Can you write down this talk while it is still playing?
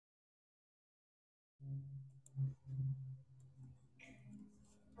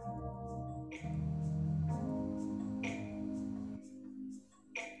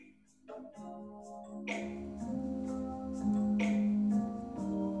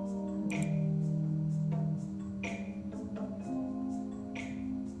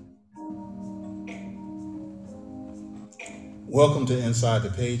Welcome to Inside the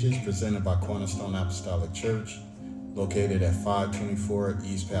Pages, presented by Cornerstone Apostolic Church, located at 524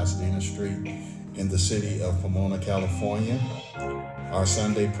 East Pasadena Street in the city of Pomona, California. Our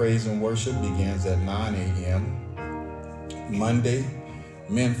Sunday praise and worship begins at 9 a.m. Monday,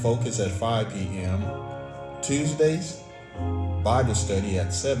 men focus at 5 p.m. Tuesdays, Bible study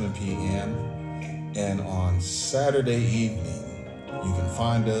at 7 p.m. And on Saturday evening, you can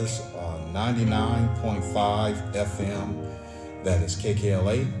find us on 99.5 FM, that is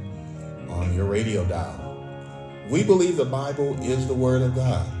KKLA, on your radio dial. We believe the Bible is the Word of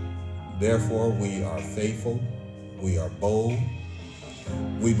God. Therefore, we are faithful, we are bold.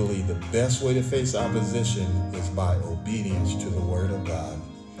 We believe the best way to face opposition is by obedience to the Word of God.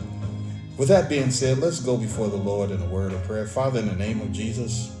 With that being said, let's go before the Lord in a word of prayer. Father, in the name of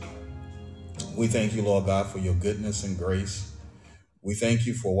Jesus, we thank you, Lord God, for your goodness and grace. We thank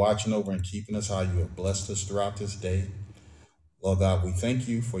you for watching over and keeping us, how you have blessed us throughout this day. Lord God, we thank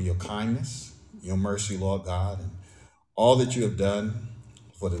you for your kindness, your mercy, Lord God, and all that you have done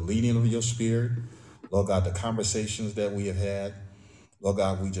for the leading of your spirit. Lord God, the conversations that we have had. Lord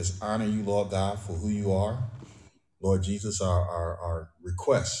God, we just honor you, Lord God, for who you are. Lord Jesus, our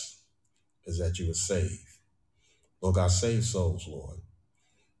request is that you would save. Lord God, save souls, Lord.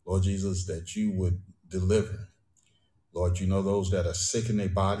 Lord Jesus, that you would deliver. Lord, you know those that are sick in their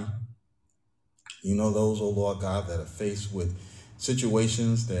body. You know those, oh Lord God, that are faced with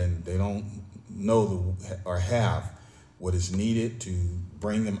situations that they don't know or have what is needed to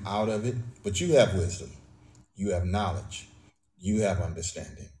bring them out of it. But you have wisdom. You have knowledge. You have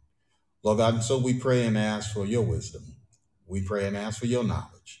understanding. Lord God, and so we pray and ask for your wisdom. We pray and ask for your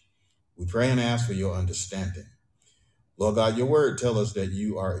knowledge. We pray and ask for your understanding. Lord God, your word tells us that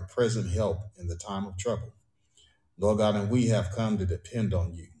you are a present help in the time of trouble. Lord God, and we have come to depend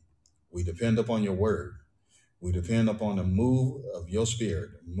on you. We depend upon your word. We depend upon the move of your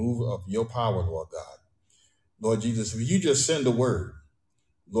spirit, the move of your power, Lord God. Lord Jesus, if you just send a word,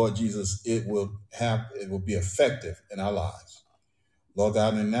 Lord Jesus, it will be effective in our lives. Lord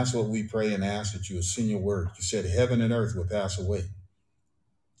God, and that's what we pray and ask, that you will send your word. You said heaven and earth will pass away,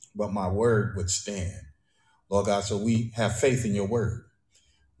 but my word would stand. Lord God, so we have faith in your word.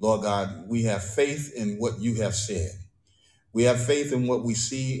 Lord God, we have faith in what you have said. We have faith in what we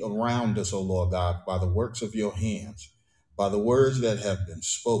see around us, O Lord God, by the works of your hands, by the words that have been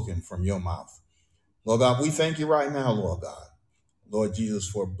spoken from your mouth. Lord God, we thank you right now, Lord God. Lord Jesus,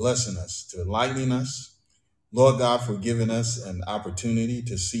 for blessing us, to enlightening us. Lord God, for giving us an opportunity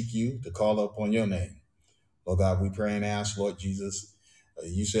to seek you, to call upon your name. Lord God, we pray and ask, Lord Jesus,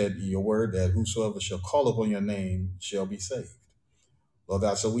 you said in your word that whosoever shall call upon your name shall be saved. Lord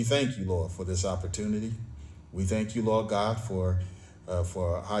God, so we thank you, Lord, for this opportunity. We thank you, Lord God, for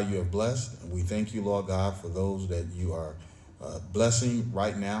how you have blessed. And we thank you, Lord God, for those that you are blessing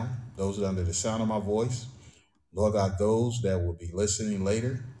right now, those that are under the sound of my voice. Lord God, those that will be listening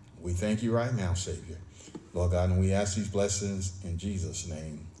later, we thank you right now, Savior. Lord God, and we ask these blessings in Jesus'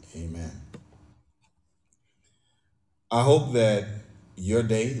 name. Amen. I hope that your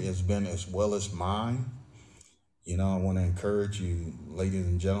day has been as well as mine. You know, I want to encourage you, ladies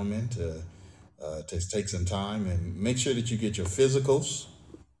and gentlemen, to take some time and make sure that you get your physicals.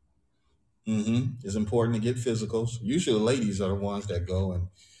 It's important to get physicals. Usually, the ladies are the ones that go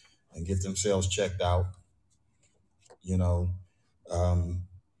and get themselves checked out. You know, um,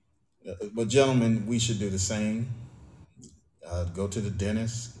 but gentlemen, we should do the same. Go to the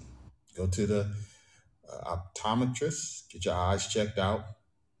dentist, go to the optometrist, get your eyes checked out.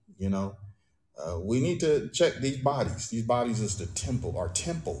 You know, we need to check these bodies. These bodies is the temple, our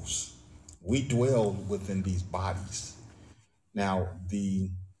temples. We dwell within these bodies. Now, the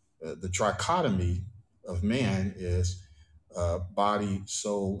trichotomy of man is body,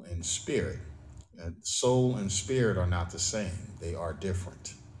 soul, and spirit. And soul and spirit are not the same; they are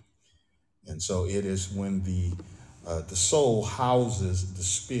different. And so, it is when the soul houses the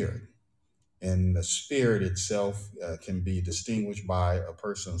spirit, and the spirit itself can be distinguished by a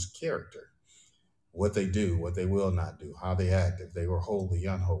person's character, what they do, what they will not do, how they act, if they were holy,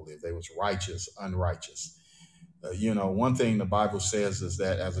 unholy, if they was righteous, unrighteous. One thing the Bible says is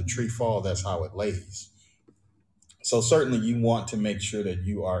that as a tree fall, that's how it lays. So certainly you want to make sure that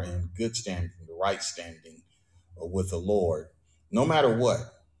you are in good standing, the right standing with the Lord, no matter what.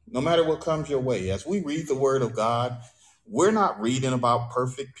 no matter what comes your way. As we read the Word of God, we're not reading about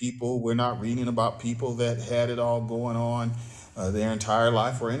perfect people. We're not reading about people that had it all going on their entire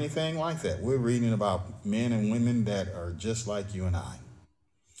life or anything like that. We're reading about men and women that are just like you and I.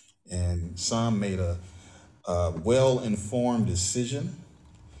 And some made a well informed decision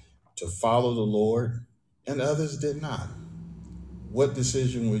to follow the Lord, and others did not. What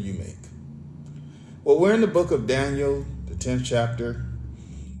decision will you make? Well, we're in the book of Daniel, the 10th chapter,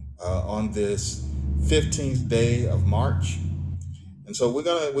 on this 15th day of March. And so we're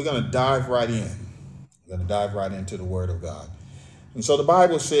gonna dive right in. We're gonna dive right into the Word of God. And so the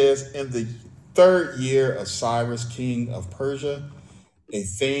Bible says, in the third year of Cyrus, king of Persia, a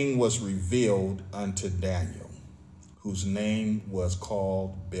thing was revealed unto Daniel, whose name was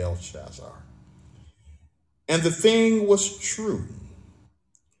called Belshazzar. And the thing was true,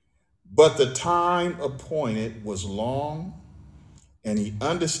 but the time appointed was long, and he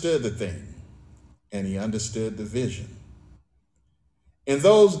understood the thing, and he understood the vision. In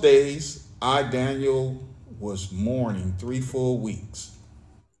those days, I, Daniel, was mourning 3 full weeks.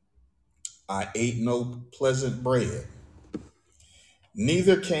 I ate no pleasant bread,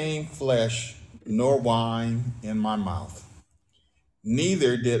 neither came flesh nor wine in my mouth.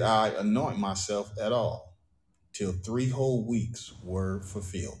 Neither did I anoint myself at all, till 3 whole weeks were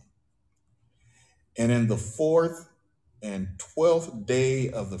fulfilled. And in the 4th and 12th day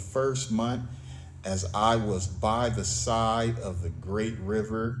of the first month, as I was by the side of the great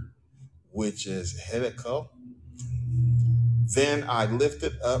river, which is Hiddekel, then I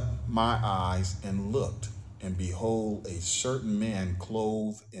lifted up my eyes and looked, and behold, a certain man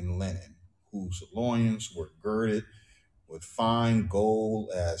clothed in linen, whose loins were girded with fine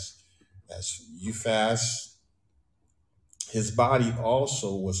gold as Uphaz. His body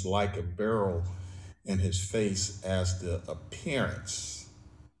also was like a beryl, and his face as the appearance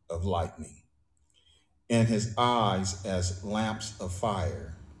of lightning, and his eyes as lamps of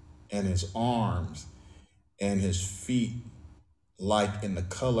fire, and his arms and his feet like in the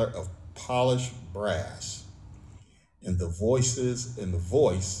color of polished brass, and the voice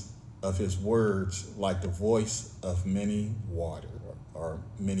of his words like the voice of many water or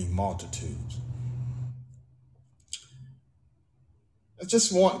many multitudes. I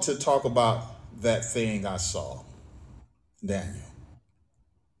just want to talk about that thing I saw, Daniel.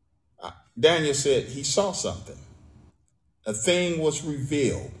 Daniel said he saw something. A thing was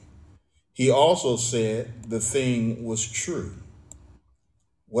revealed. He also said the thing was true.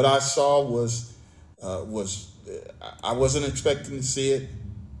 What I saw was I wasn't expecting to see it,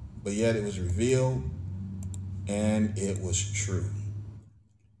 but yet it was revealed and it was true.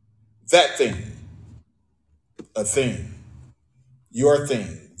 That thing, a thing, your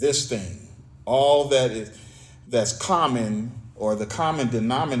thing, this thing, all that's common, or the common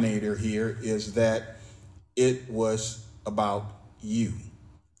denominator here is that it was about you.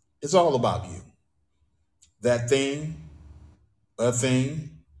 It's all about you. That thing, a thing,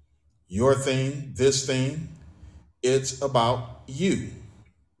 your thing, this thing, it's about you.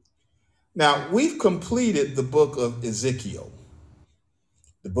 Now, we've completed the book of Ezekiel.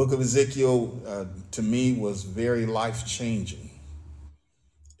 The book of Ezekiel, to me, was very life changing.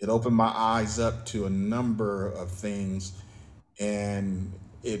 It opened my eyes up to a number of things, and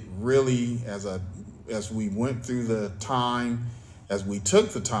it really, as we went through the time, as we took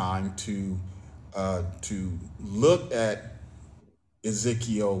the time to look at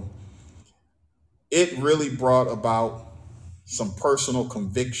Ezekiel, it really brought about some personal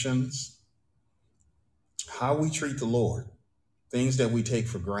convictions, how we treat the Lord, things that we take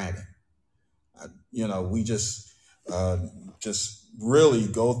for granted. We just really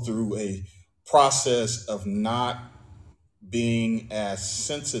go through a process of not being as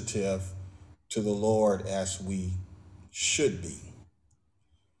sensitive to the Lord as we should be.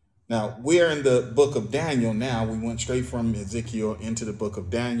 Now, we're in the book of Daniel now. We went straight from Ezekiel into the book of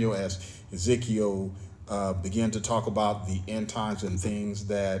Daniel as Ezekiel began to talk about the end times and things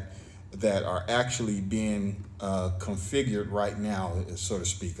that are actually being configured right now, so to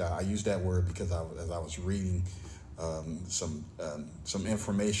speak. I use that word because as I was reading some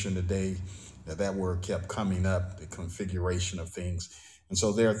information today, that word kept coming up, the configuration of things. And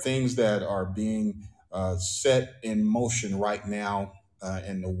so there are things that are being set in motion right now,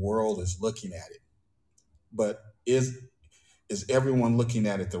 and the world is looking at it. But is everyone looking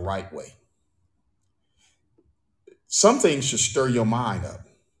at it the right way? Some things should stir your mind up.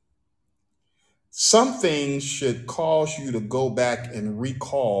 Some things should cause you to go back and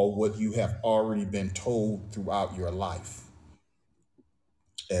recall what you have already been told throughout your life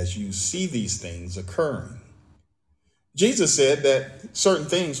as you see these things occurring. Jesus said that certain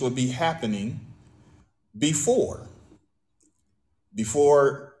things would be happening before,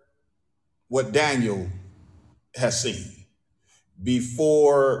 before what Daniel has seen,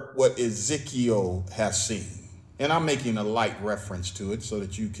 before what Ezekiel has seen. And I'm making a light reference to it so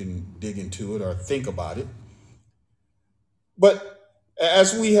that you can dig into it or think about it. But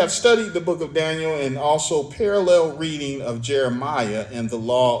as we have studied the book of Daniel and also parallel reading of Jeremiah and the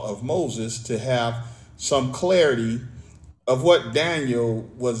law of Moses to have some clarity of what Daniel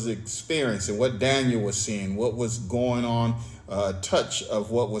was experiencing, what Daniel was seeing, what was going on, a touch of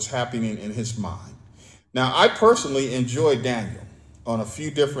what was happening in his mind. Now, I personally enjoyed Daniel on a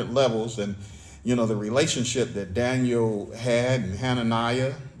few different levels, and the relationship that Daniel had and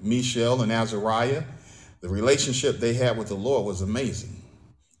Hananiah, Mishael, and Azariah, the relationship they had with the Lord was amazing.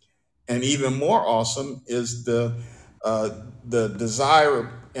 And even more awesome is the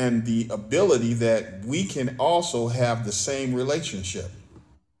desire and the ability that we can also have the same relationship.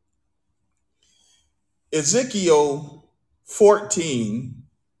 Ezekiel 14,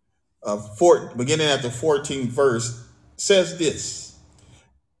 beginning at the 14th verse, says this: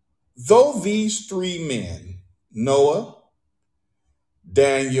 though these three men, Noah,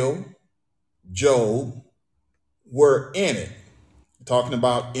 Daniel, Job, were in it, talking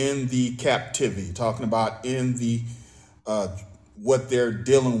about in the captivity, talking about in the what they're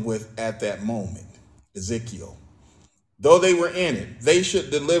dealing with at that moment, Ezekiel. Though they were in it, they should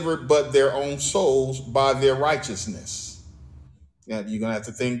deliver but their own souls by their righteousness. Now, you're going to have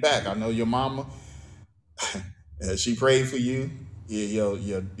to think back. I know your mama, she prayed for you.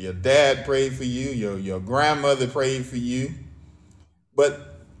 Your dad prayed for you. Your grandmother prayed for you.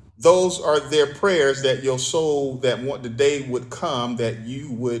 But those are their prayers that your soul, that the day would come that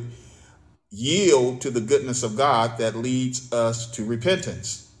you would yield to the goodness of God that leads us to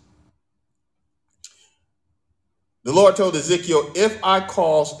repentance. The Lord told Ezekiel, if I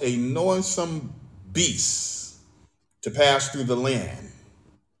cause a noisome beast to pass through the land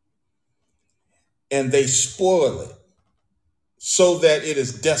and they spoil it so that it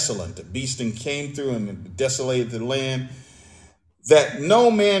is desolate, the beast came through and desolated the land, that no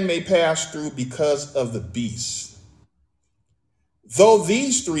man may pass through because of the beast. Though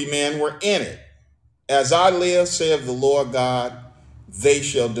these three men were in it, as I live, saith the Lord God, they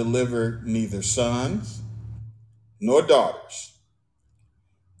shall deliver neither sons nor daughters.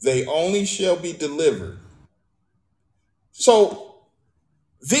 They only shall be delivered. So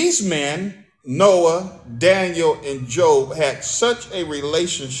these men, Noah, Daniel, and Job, had such a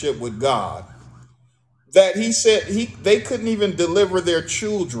relationship with God that he said they couldn't even deliver their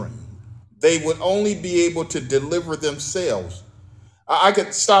children. They would only be able to deliver themselves. I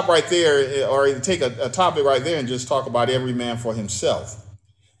could stop right there or take a topic right there and just talk about every man for himself.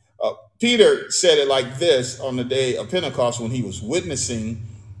 Peter said it like this on the day of Pentecost when he was witnessing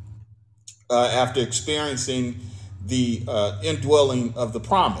after experiencing the indwelling of the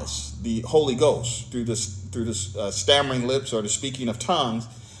promise, the Holy Ghost, through this stammering lips or the speaking of tongues.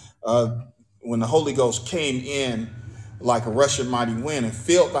 When the Holy Ghost came in like a rushing mighty wind and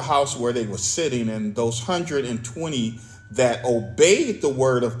filled the house where they were sitting, and those 120 that obeyed the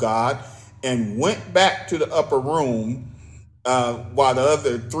word of God and went back to the upper room, while the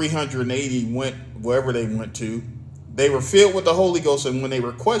other 380 went wherever they went to, they were filled with the Holy Ghost. And when they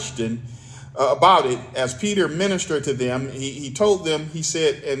were questioned about it, as Peter ministered to them, he told them, he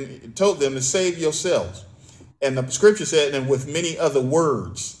said, and told them to save yourselves. And the scripture said, and with many other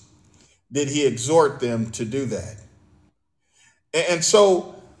words did he exhort them to do that. And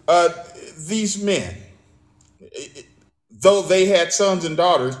so these men, though they had sons and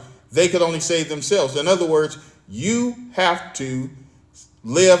daughters, they could only save themselves. In other words, you have to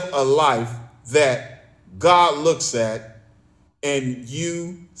live a life that God looks at and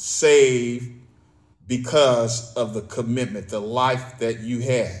you save because of the commitment, the life that you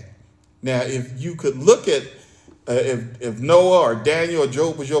had. Now, if you could look at, if Noah or Daniel or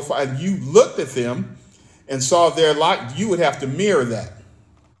Job was your father, and you looked at them and saw their life, you would have to mirror that.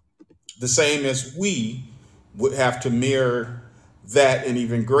 The same as we would have to mirror that and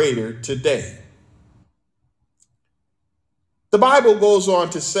even greater today. The Bible goes on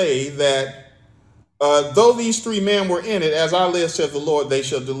to say that though these three men were in it, as I live, said the Lord, they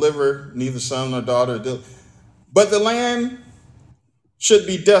shall deliver neither son nor daughter, but the land should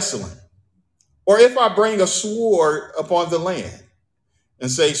be desolate. Or if I bring a sword upon the land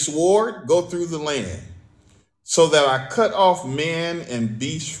and say, sword, go through the land, so that I cut off man and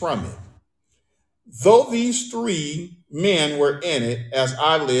beast from it. Though these three men were in it, as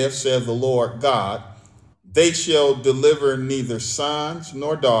I live, said the Lord God, they shall deliver neither sons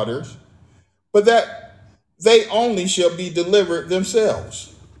nor daughters, but that they only shall be delivered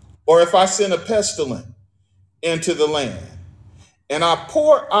themselves. Or if I send a pestilence into the land, and I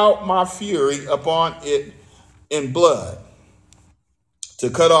pour out my fury upon it in blood, to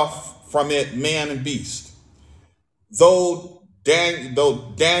cut off from it man and beast. Though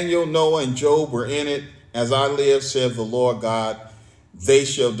Daniel, Noah, and Job were in it, as I live, saith the Lord God, they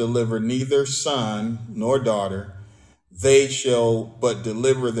shall deliver neither son nor daughter. They shall but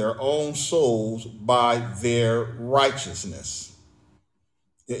deliver their own souls by their righteousness.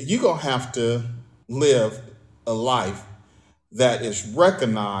 You're going to have to live a life that is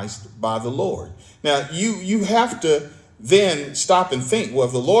recognized by the Lord. Now, you have to then stop and think, well,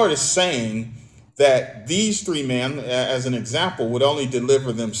 if the Lord is saying that these three men, as an example, would only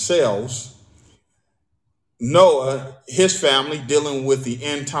deliver themselves, Noah, his family, dealing with the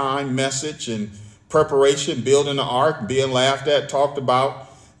end time message and preparation, building the ark, being laughed at, talked about,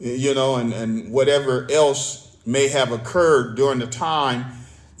 and whatever else may have occurred during the time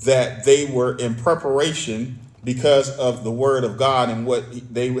that they were in preparation because of the word of God and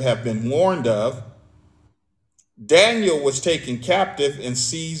what they have been warned of. Daniel was taken captive and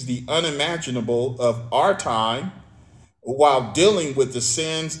sees the unimaginable of our time while dealing with the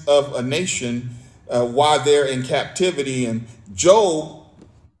sins of a nation while they're in captivity. And Job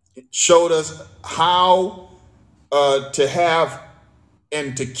showed us how to have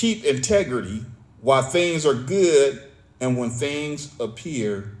and to keep integrity while things are good and when things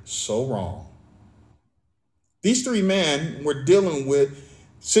appear so wrong. These three men were dealing with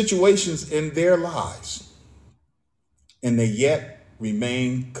situations in their lives, and they yet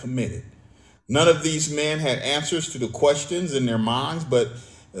remained committed. None of these men had answers to the questions in their minds, but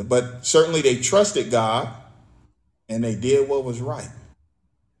certainly they trusted God and they did what was right.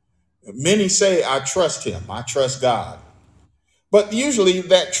 Many say, I trust him, I trust God. But usually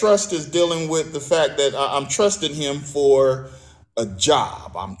that trust is dealing with the fact that I'm trusting him for a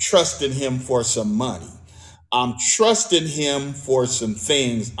job. I'm trusting him for some money. I'm trusting him for some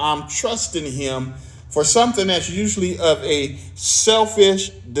things. I'm trusting him for something that's usually of a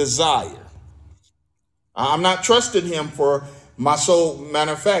selfish desire. I'm not trusting him for my soul.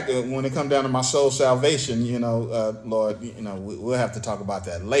 Matter of fact, when it comes down to my soul salvation, Lord, we'll have to talk about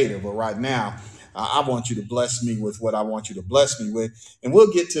that later. But right now, I want you to bless me with what I want you to bless me with. And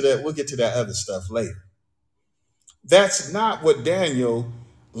we'll get to that. We'll get to that other stuff later. That's not what Daniel's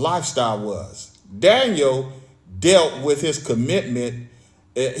lifestyle was. Daniel dealt with his commitment.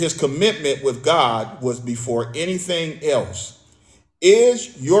 His commitment with God was before anything else.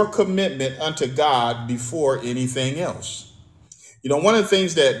 Is your commitment unto God before anything else? One of the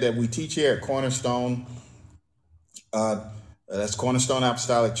things that we teach here at Cornerstone, that's Cornerstone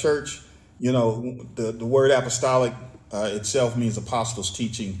Apostolic Church. The word apostolic itself means apostles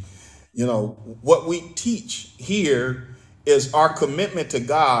teaching. What we teach here is our commitment to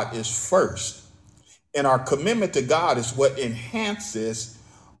God is first. And our commitment to God is what enhances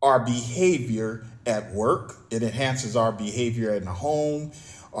our behavior at work. It enhances our behavior in the home,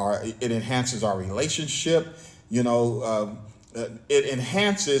 or it enhances our relationship. It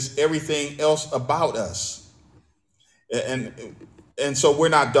enhances everything else about us. And so we're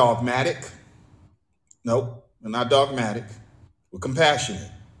not dogmatic. Nope, we're not dogmatic. We're compassionate.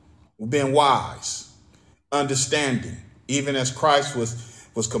 We're being wise, understanding, even as Christ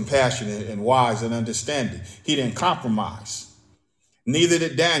was compassionate and wise and understanding. He didn't compromise. Neither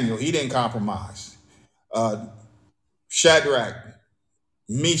did Daniel. He didn't compromise. Shadrach,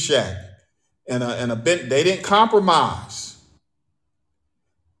 Meshach, and Abednego, they didn't compromise.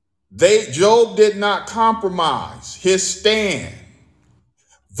 Job did not compromise his stand.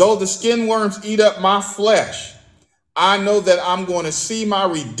 Though the skin worms eat up my flesh, I know that I'm going to see my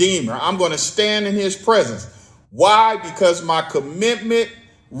Redeemer. I'm going to stand in his presence. Why? Because my commitment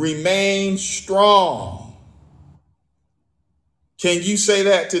remains strong. Can you say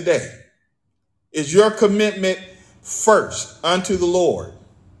that today? Is your commitment first unto the Lord?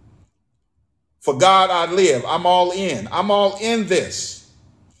 For God I live. I'm all in. I'm all in this.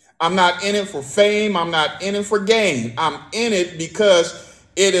 I'm not in it for fame. I'm not in it for gain. I'm in it because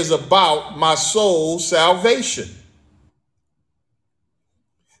it is about my soul's salvation.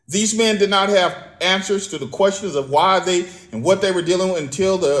 These men did not have answers to the questions of why they and what they were dealing with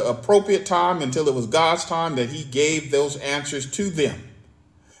until the appropriate time, until it was God's time that he gave those answers to them.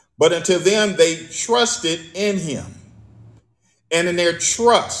 But until then, they trusted in him. And in their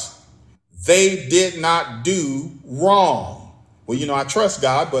trust, they did not do wrong. Well, I trust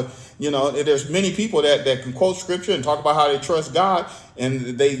God, but, there's many people that can quote scripture and talk about how they trust God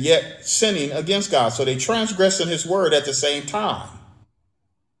and they yet sinning against God. So they transgress in his word at the same time.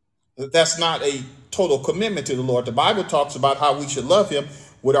 That's not a total commitment to the Lord. The Bible talks about how we should love him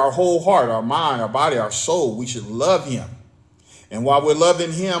with our whole heart, our mind, our body, our soul. We should love him. And while we're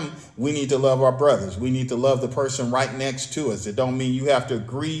loving him, we need to love our brothers. We need to love the person right next to us. It don't mean you have to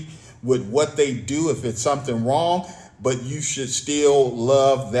agree with what they do if it's something wrong, but you should still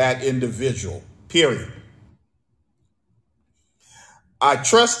love that individual, period. I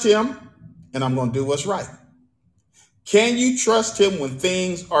trust him, and I'm going to do what's right. Can you trust him when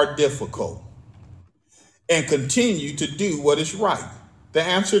things are difficult and continue to do what is right? The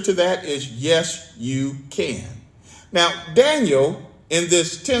answer to that is yes, you can. Now, Daniel, in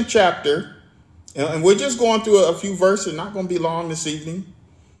this 10th chapter, and we're just going through a few verses, not going to be long this evening.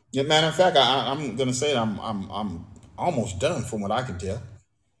 As a matter of fact, I'm going to say I'm almost done from what I can tell.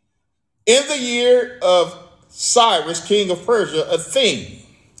 In the year of Cyrus, king of Persia, a thing.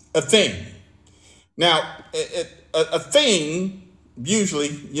 Now, a thing, usually,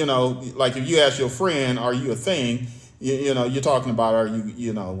 like if you ask your friend, are you a thing? You're talking about, are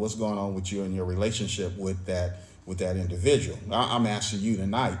you, what's going on with you and your relationship with that individual. I'm asking you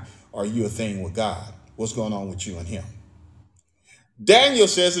tonight, are you a thing with God? What's going on with you and him? Daniel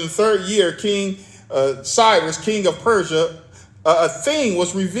says in the 3rd year, King Cyrus, king of Persia, a thing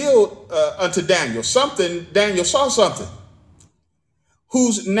was revealed unto Daniel. Daniel saw something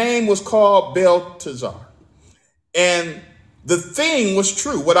whose name was called Belteshazzar. And the thing was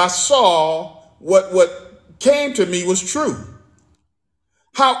true. What I saw, what came to me was true.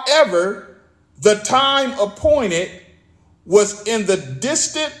 However, the time appointed was in the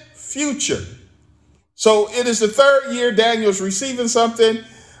distant future. So it is the 3rd year Daniel's receiving something.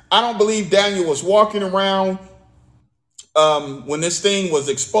 I don't believe Daniel was walking around when this thing was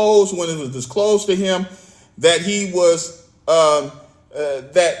exposed, when it was disclosed to him, that he was,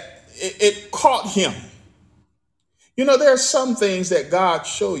 that it caught him. There are some things that God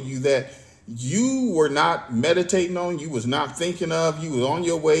showed you that you were not meditating on, you was not thinking of, you was on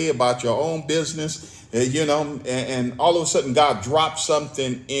your way about your own business, and all of a sudden God dropped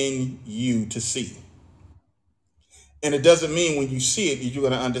something in you to see. And it doesn't mean when you see it, you're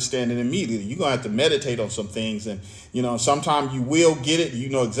going to understand it immediately. You're going to have to meditate on some things. And, sometimes you will get it. You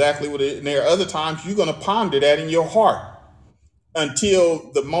know exactly what it is. And there are other times you're going to ponder that in your heart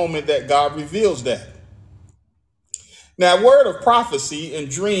until the moment that God reveals that. Now, word of prophecy and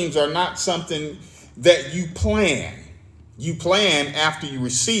dreams are not something that you plan. You plan after you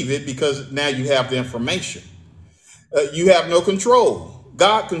receive it because now you have the information. You have no control.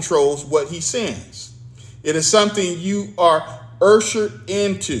 God controls what he sends. It is something you are ushered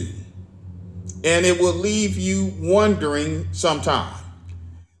into, and it will leave you wondering sometime.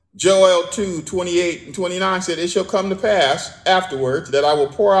 Joel 2:28 and 29 said, it shall come to pass afterwards that I will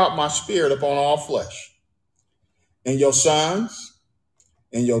pour out my spirit upon all flesh, and your sons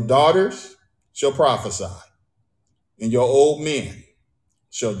and your daughters shall prophesy, and your old men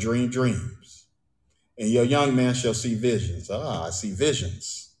shall dream dreams, and your young men shall see visions. I see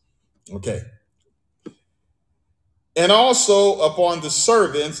visions. Okay. And also upon the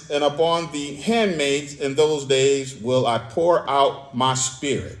servants and upon the handmaids in those days will I pour out my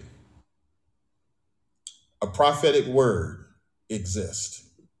spirit. A prophetic word exists.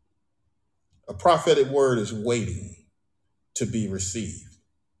 A prophetic word is waiting to be received.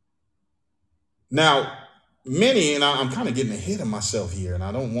 Now, many, and I'm kind of getting ahead of myself here, and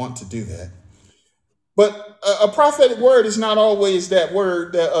I don't want to do that, but a prophetic word is not always that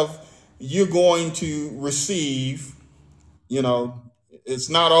word of you're going to receive. It's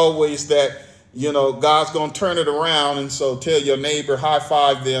not always that, God's going to turn it around. And so tell your neighbor, high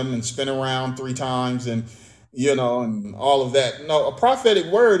five them and spin around 3 times and, and all of that. No, a prophetic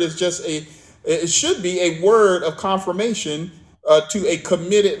word is just it should be a word of confirmation to a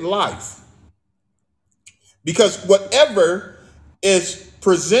committed life. Because whatever is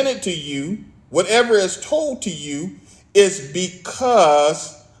presented to you, whatever is told to you is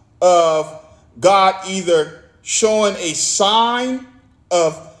because of God either showing a sign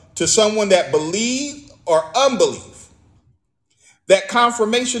to someone that believe or unbelief. That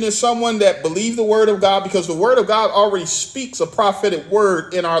confirmation is someone that believe the word of God, because the word of God already speaks a prophetic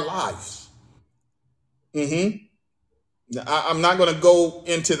word in our lives. I'm not going to go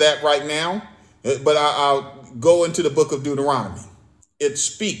into that right now, but I'll go into the book of Deuteronomy. It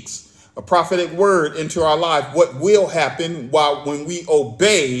speaks a prophetic word into our life, what will happen when we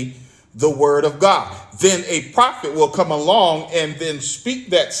obey the word of God. Then a prophet will come along and then speak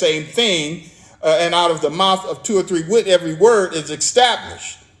that same thing, and out of the mouth of 2 or 3 every word is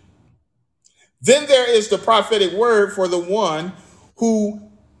established. Then there is the prophetic word for the one who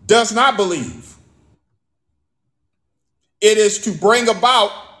does not believe. It is to bring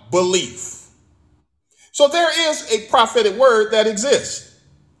about belief. So there is a prophetic word that exists.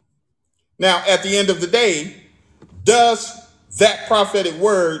 Now, at the end of the day, does that prophetic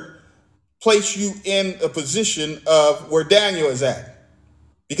word place you in a position of where Daniel is at?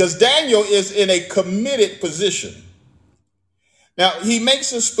 Because Daniel is in a committed position. Now, he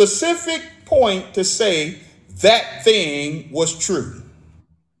makes a specific point to say that thing was true.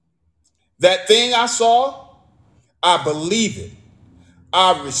 That thing I saw, I believe it.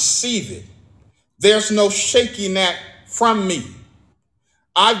 I receive it. There's no shaking that from me.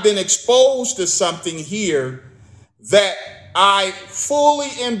 I've been exposed to something here that I fully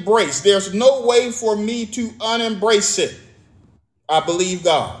embrace. There's no way for me to unembrace it. I believe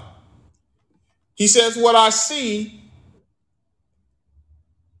God. He says, what I see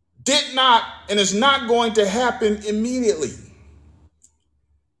did not and is not going to happen immediately.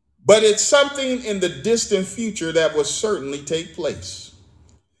 But it's something in the distant future that will certainly take place.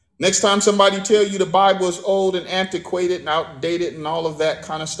 Next time somebody tell you the Bible is old and antiquated and outdated and all of that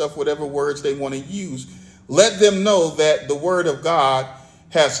kind of stuff, whatever words they want to use, let them know that the word of God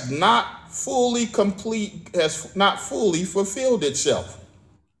has not fully fulfilled itself.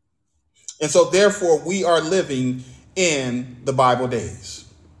 And so therefore we are living in the Bible days.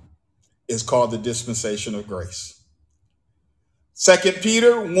 It's called the dispensation of grace. 2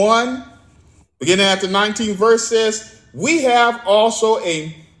 Peter 1, beginning at the 19th verse says, we have also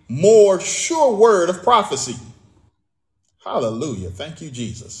a more sure word of prophecy. Hallelujah. Thank you,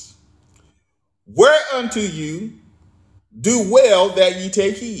 Jesus. Whereunto you do well that ye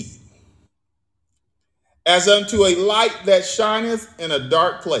take heed, as unto a light that shineth in a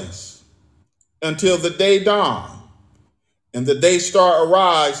dark place, until the day dawn, and the day star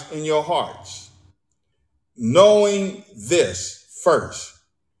arise in your hearts, knowing this first,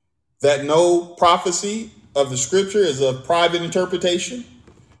 that no prophecy of the scripture is of private interpretation.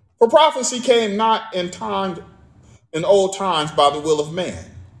 For prophecy came not in old times by the will of man.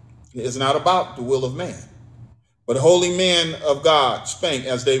 It is not about the will of man. But holy men of God spake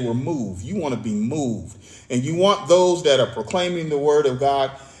as they were moved. You want to be moved. And you want those that are proclaiming the word of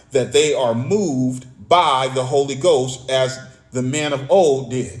God, that they are moved by the Holy Ghost as the men of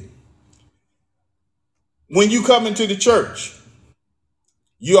old did. When you come into the church,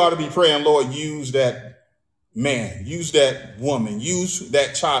 you ought to be praying, Lord, use that man, use that woman, use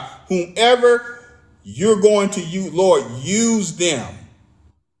that child, whomever you're going to use, Lord, use them.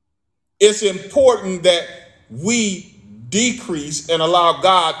 It's important that we decrease and allow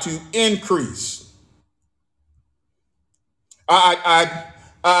God to increase.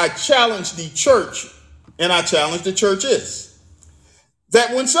 I challenge the church, and I challenge the churches,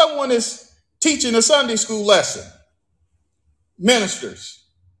 that when someone is teaching a Sunday school lesson, ministers,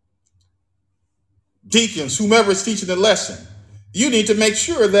 deacons, whomever is teaching the lesson, you need to make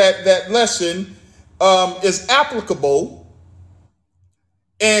sure that that lesson is applicable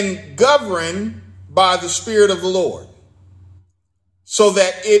and governed by the Spirit of the Lord, so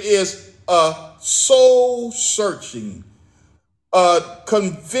that it is a soul searching, a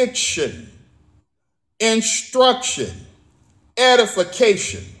conviction, instruction,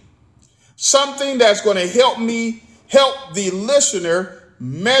 edification, something that's going to help the listener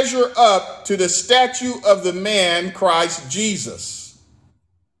measure up to the statue of the man Christ Jesus.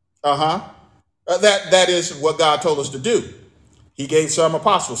 That is what God told us to do. He gave some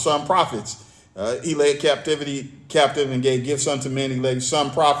apostles, some prophets. He led captivity captive and gave gifts unto men. He led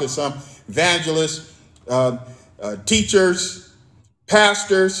some prophets, some evangelists, teachers,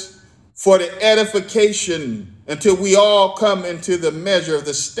 pastors, for the edification until we all come into the measure of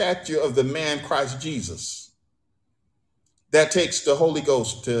the stature of the man Christ Jesus. That takes the Holy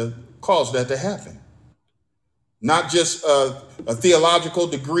Ghost to cause that to happen. Not just a theological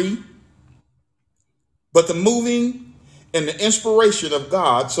degree, but the moving and the inspiration of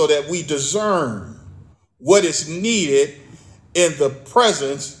God, so that we discern what is needed in the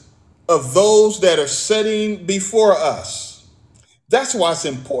presence of those that are sitting before us. That's why it's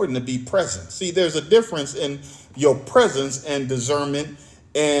important to be present. See, there's a difference in your presence and discernment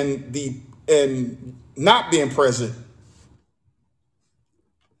and not being present.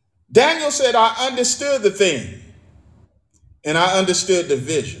 Daniel said, I understood the thing and I understood the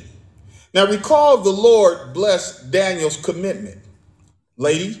vision. Now recall, the Lord blessed Daniel's commitment.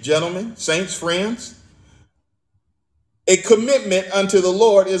 Ladies, gentlemen, saints, friends, a commitment unto the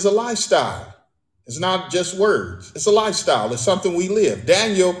Lord is a lifestyle. It's not just words. It's a lifestyle. It's something we live.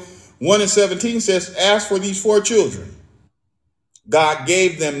 Daniel 1:17 says, as for these 4 children, God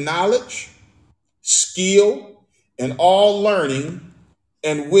gave them knowledge, skill, and all learning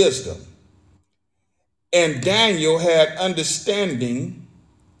and wisdom. And Daniel had understanding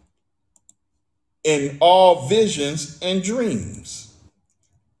in all visions and dreams.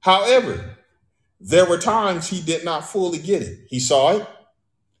 However, there were times he did not fully get it. He saw it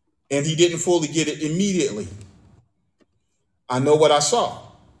and he didn't fully get it immediately. I know what I saw.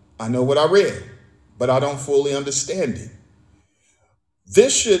 I know what I read, but I don't fully understand it.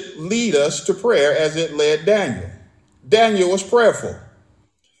 This should lead us to prayer as it led Daniel. Daniel was prayerful.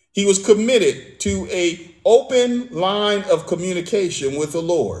 He was committed to an open line of communication with the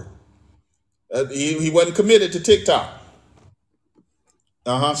Lord. He wasn't committed to TikTok.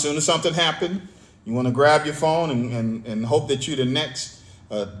 As soon as something happened, you want to grab your phone and hope that you're the next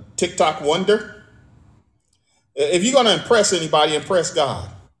TikTok wonder. If you're going to impress anybody, impress God.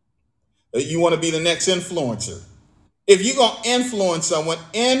 You want to be the next influencer. If you're going to influence someone,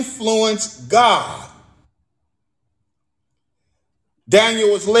 influence God.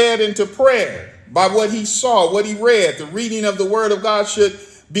 Daniel was led into prayer by what he saw, what he read. The reading of the word of God should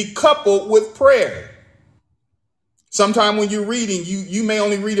be coupled with prayer. Sometime when you're reading, you may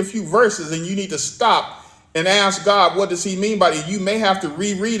only read a few verses and you need to stop and ask God, what does he mean by it? You may have to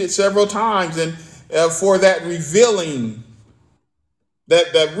reread it several times, and for that revealing,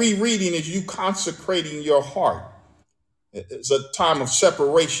 that rereading is you consecrating your heart. It's a time of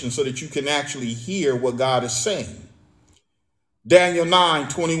separation so that you can actually hear what God is saying. Daniel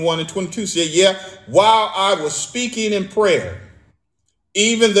 9:21-22 said, yeah, while I was speaking in prayer,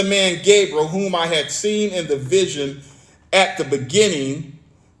 even the man Gabriel, whom I had seen in the vision at the beginning,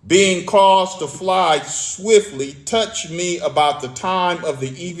 being caused to fly swiftly, touched me about the time of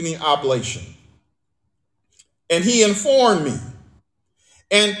the evening oblation. And he informed me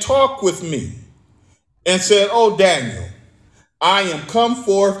and talked with me and said, oh, Daniel, I am come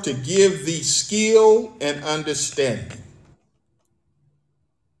forth to give thee skill and understanding.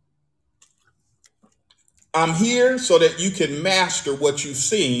 I'm here so that you can master what you've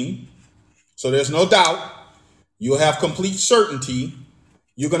seen. So there's no doubt. You'll have complete certainty.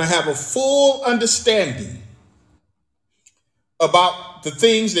 You're going to have a full understanding about the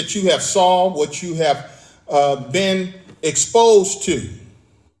things that you have saw, what you have been exposed to.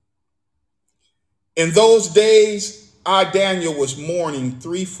 In those days, I, Daniel, was mourning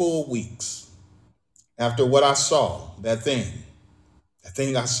 3 full weeks after what I saw, that thing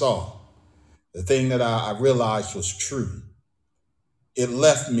I saw. The thing that I realized was true. It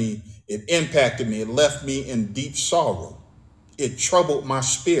left me, it impacted me, it left me in deep sorrow. It troubled my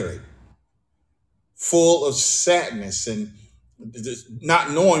spirit, full of sadness and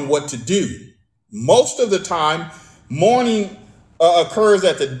not knowing what to do. Most of the time, mourning occurs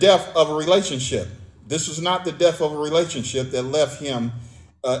at the death of a relationship. This was not the death of a relationship that left him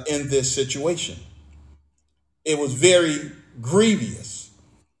in this situation. It was very grievous.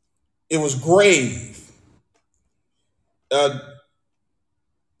 It was grave.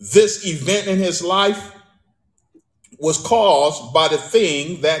 This event in his life was caused by the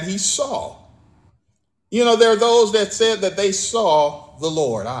thing that he saw. You know, there are those that said that they saw the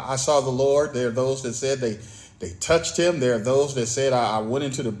Lord. I saw the Lord. There are those that said they touched him. There are those that said I went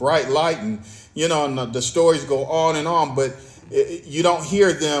into the bright light, and and the stories go on and on, but you don't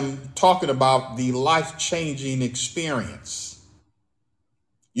hear them talking about the life-changing experience.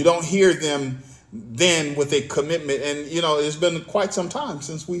 You don't hear them then with a commitment. And, it's been quite some time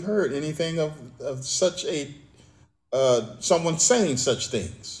since we heard anything of such someone saying such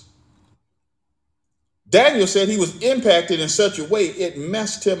things. Daniel said he was impacted in such a way, it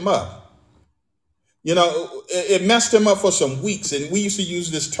messed him up. It messed him up for some weeks. And we used to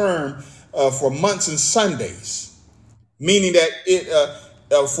use this term for months and Sundays, meaning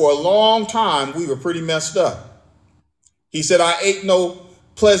that for a long time, we were pretty messed up. He said, I ate no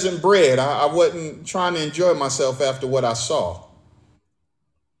pleasant bread. I wasn't trying to enjoy myself after what I saw.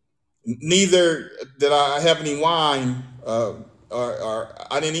 Neither did I have any wine or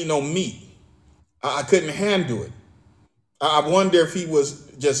I didn't eat no meat. I couldn't handle it. I wonder if he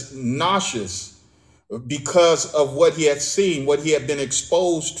was just nauseous because of what he had seen, what he had been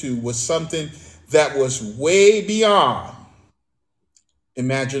exposed to was something that was way beyond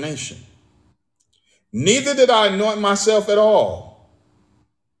imagination. Neither did I anoint myself at all.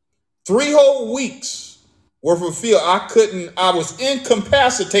 3 whole weeks were fulfilled. I was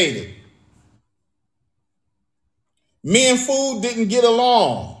incapacitated. Me and food didn't get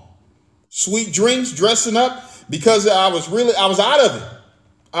along. Sweet drinks, dressing up, because I was out of it.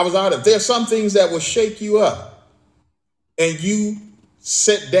 I was out of it. There's some things that will shake you up. And you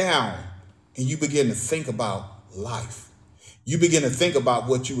sit down and you begin to think about life. You begin to think about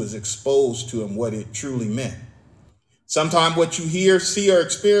what you was exposed to and what it truly meant. Sometimes what you hear, see, or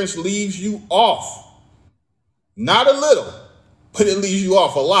experience leaves you off. Not a little, but it leaves you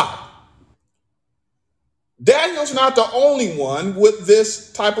off a lot. Daniel's not the only one with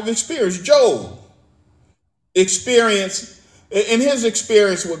this type of experience. Job experienced, in his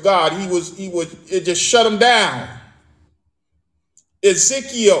experience with God, it just shut him down.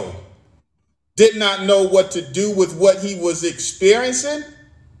 Ezekiel did not know what to do with what he was experiencing.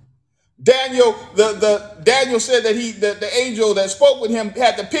 Daniel said that the angel that spoke with him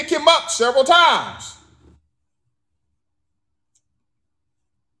had to pick him up several times.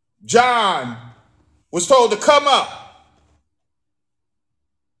 John was told to come up.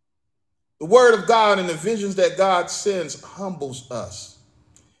 The word of God and the visions that God sends humbles us,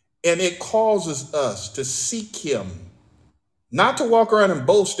 and it causes us to seek him, not to walk around and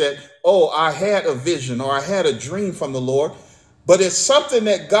boast that, oh, I had a vision or I had a dream from the Lord, but it's something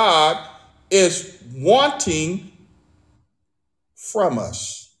that God is wanting from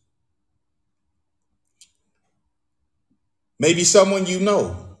us. Maybe someone you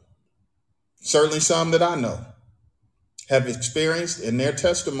know, certainly some that I know, have experienced, and their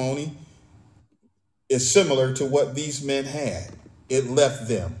testimony is similar to what these men had. It left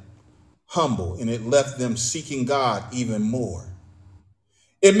them humble, and it left them seeking God even more.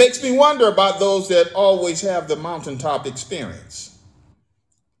 It makes me wonder about those that always have the mountaintop experience.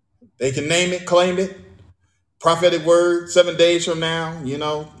 They can name it, claim it, prophetic word 7 days from now,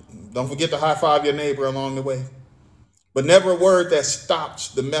 don't forget to high five your neighbor along the way. But never a word that stops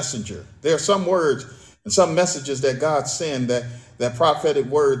the messenger. There are some words and some messages that God sends, that prophetic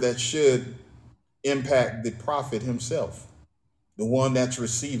word that should impact the prophet himself, the one that's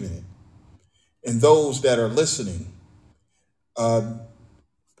receiving it. And those that are listening,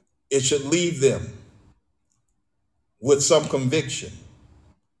 it should leave them with some conviction.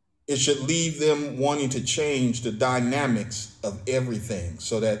 It should leave them wanting to change the dynamics of everything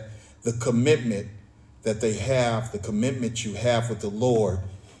so that the commitment that they have, the commitment you have with the Lord,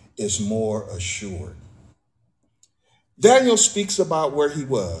 is more assured. Daniel speaks about where he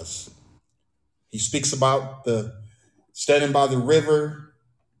was. He speaks about the standing by the river.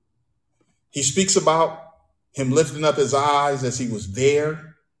 He speaks about him lifting up his eyes as he was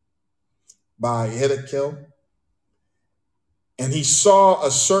there by Hiddekel. And he saw a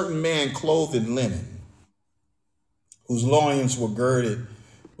certain man clothed in linen, whose loins were girded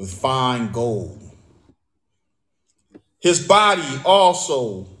with fine gold. His body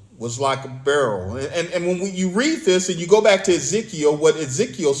also was like a beryl. And when you read this and you go back to Ezekiel, what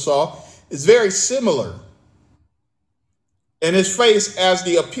Ezekiel saw is very similar. And his face as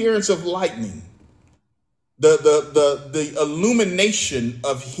the appearance of lightning. The illumination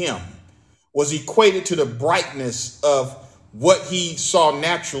of him was equated to the brightness of what he saw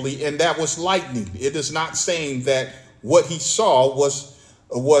naturally, and that was lightning. It is not saying that what he saw was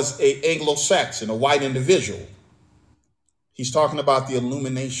a Anglo-Saxon, a white individual. He's talking about the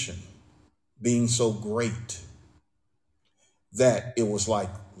illumination being so great that it was like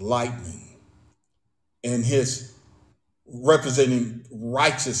lightning, and his representing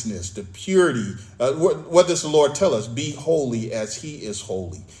righteousness, the purity. What does the Lord tell us? Be holy as he is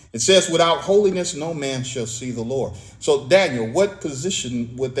holy. It says, without holiness, no man shall see the Lord. So Daniel, what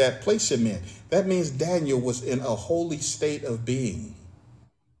position would that place him in? That means Daniel was in a holy state of being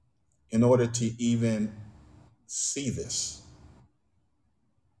in order to even see this.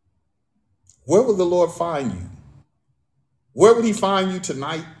 Where will the Lord find you? Where would he find you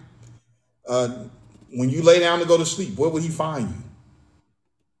tonight? When you lay down to go to sleep, where will he find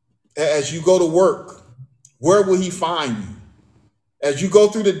you? As you go to work, where will he find you? As you go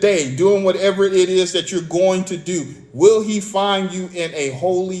through the day, doing whatever it is that you're going to do, will he find you in a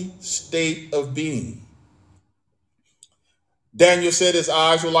holy state of being? Daniel said his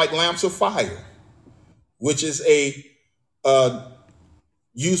eyes were like lamps of fire, which is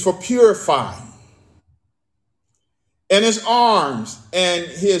used for purifying. And his arms and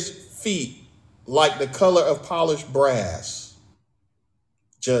his feet like the color of polished brass,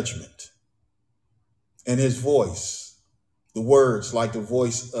 judgment. And his voice, the words like the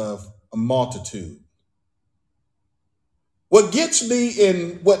voice of a multitude. What gets me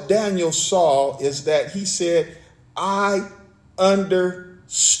in what Daniel saw is that he said, I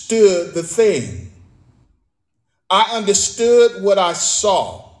understood the thing. I understood what I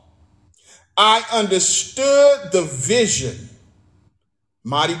saw. I understood the vision.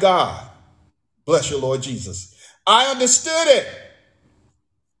 Mighty God. Bless you, Lord Jesus. I understood it.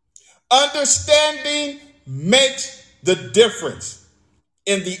 Understanding makes the difference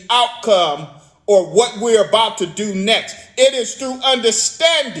in the outcome or what we're about to do next. It is through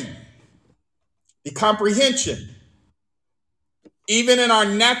understanding, the comprehension, even in our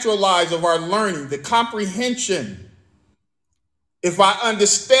natural lives of our learning, the comprehension. If I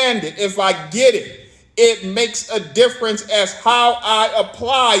understand it, if I get it, It makes a difference as how I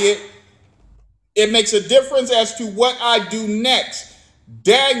apply it. It makes a difference as to what I do next.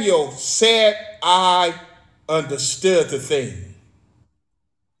 Daniel said, I understood the thing.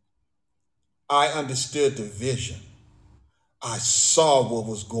 I understood the vision. I saw what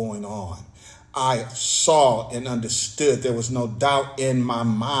was going on. I saw and understood. There was no doubt in my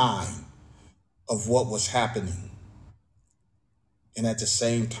mind of what was happening. And at the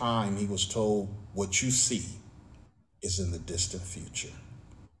same time, he was told, what you see is in the distant future.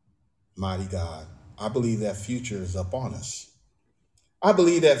 Mighty God, I believe that future is upon us. I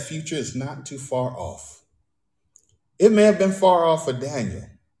believe that future is not too far off. It may have been far off for Daniel.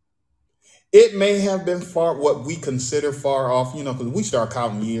 It may have been what we consider far off, because we start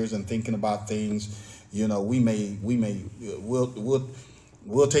counting years and thinking about things, we'll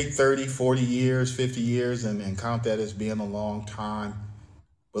take 30, 40 years, 50 years and count that as being a long time.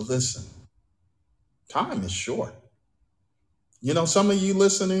 But listen, time is short. Some of you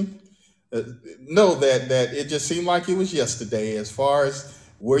listening know that it just seemed like it was yesterday as far as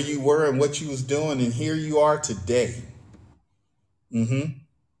where you were and what you was doing, and here you are today.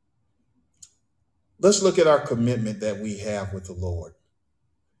 Let's look at our commitment that we have with the Lord.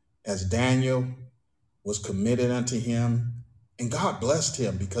 As Daniel was committed unto him, and God blessed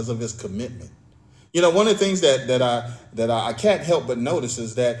him because of his commitment. One of the things that I can't help but notice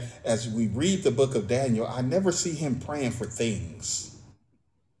is that as we read the book of Daniel, I never see him praying for things.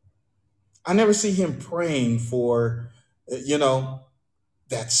 I never see him praying for,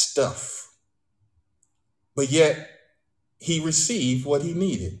 that stuff. But yet he received what he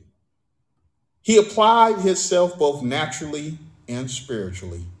needed. He applied himself both naturally and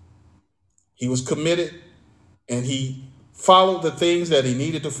spiritually. He was committed and he followed the things that he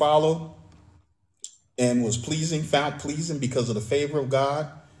needed to follow and was found pleasing because of the favor of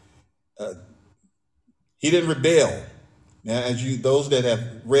God. He didn't rebel. Now, those that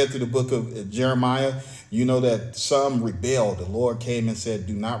have read through the book of Jeremiah, you know that some rebelled. The Lord came and said,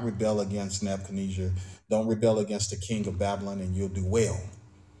 do not rebel against Nebuchadnezzar. Don't rebel against the king of Babylon and you'll do well.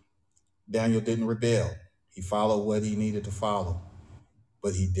 Daniel didn't rebel. He followed what he needed to follow,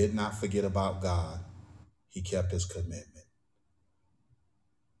 but he did not forget about God. He kept his commitment.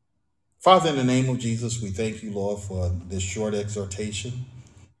 Father, in the name of Jesus, we thank you, Lord, for this short exhortation.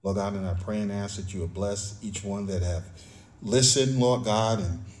 Lord God, and I pray and ask that you would bless each one that have listened, Lord God,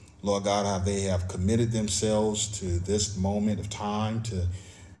 and Lord God, how they have committed themselves to this moment of time to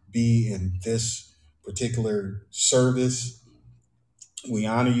be in this particular service. We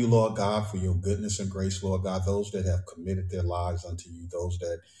honor you, Lord God, for your goodness and grace, Lord God, those that have committed their lives unto you, those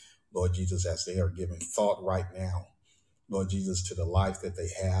that, Lord Jesus, as they are giving thought right now, Lord Jesus, to the life that they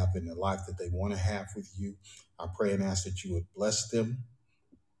have and the life that they want to have with you. I pray and ask that you would bless them.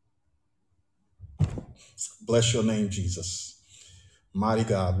 Bless your name, Jesus. Mighty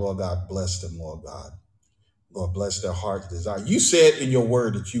God, Lord God, bless them, Lord God. Lord, bless their heart's desire. You said in your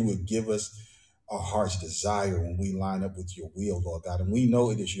word that you would give us our heart's desire when we line up with your will, Lord God. And we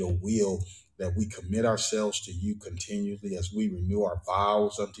know it is your will that we commit ourselves to you continually as we renew our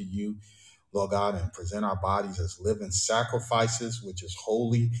vows unto you, Lord God, and present our bodies as living sacrifices, which is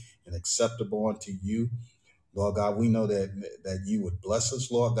holy and acceptable unto you. Lord God, we know that you would bless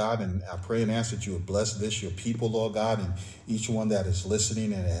us, Lord God, and I pray and ask that you would bless your people, Lord God, and each one that is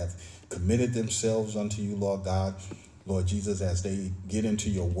listening and have committed themselves unto you, Lord God. Lord Jesus, as they get into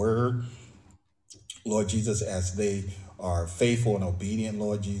your word, Lord Jesus, as they are faithful and obedient,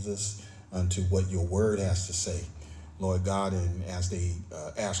 Lord Jesus, unto what your word has to say, Lord God, and as they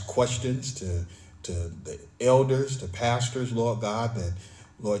ask questions to the elders, to pastors, Lord God, that,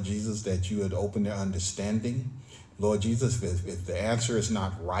 Lord Jesus, that you would open their understanding. Lord Jesus, if the answer is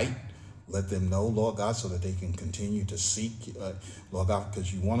not right, let them know, Lord God, so that they can continue to seek, Lord God,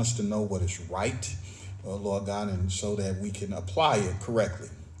 because you want us to know what is right, Lord God, and so that we can apply it correctly.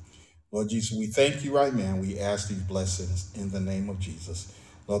 Lord Jesus, we thank you right now. We ask these blessings in the name of Jesus.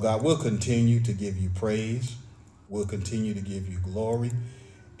 Lord God, we'll continue to give you praise. We'll continue to give you glory.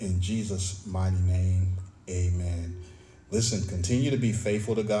 In Jesus' mighty name, amen. Listen, continue to be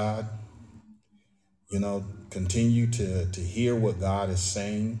faithful to God. Continue to hear what God is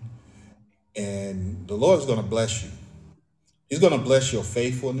saying. And the Lord is going to bless you. He's going to bless your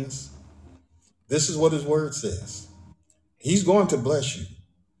faithfulness. This is what his word says. He's going to bless you.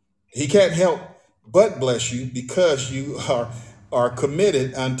 He can't help but bless you because you are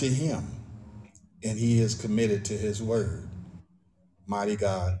committed unto him. And he is committed to his word. Mighty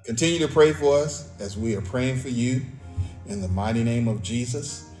God, continue to pray for us as we are praying for you in the mighty name of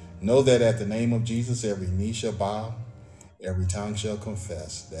Jesus. Know that at the name of Jesus, every knee shall bow, every tongue shall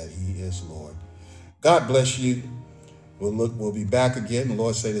confess that he is Lord. God bless you. We'll be back again. The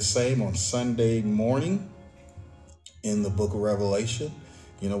Lord say the same on Sunday morning in the book of Revelation.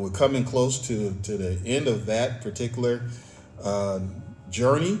 We're coming close to the end of that particular uh,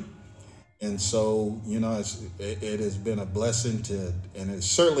 journey. And so, it has been a blessing and it's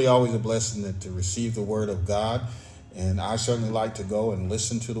certainly always a blessing to receive the word of God. And I certainly like to go and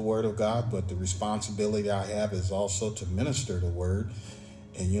listen to the word of God, but the responsibility I have is also to minister the word.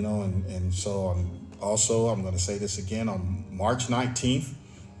 And so I'm going to say this again on March 19th,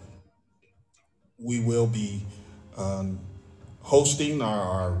 we will be hosting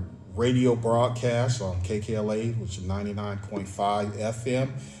our radio broadcast on KKLA, which is 99.5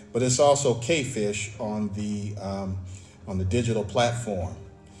 FM, but it's also KFish on the digital platform.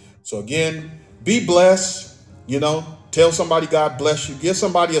 So again, be blessed. Tell somebody God bless you. Give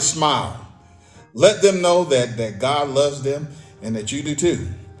somebody a smile. Let them know that God loves them and that you do too.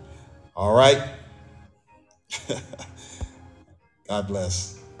 All right. God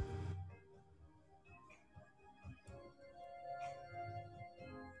bless.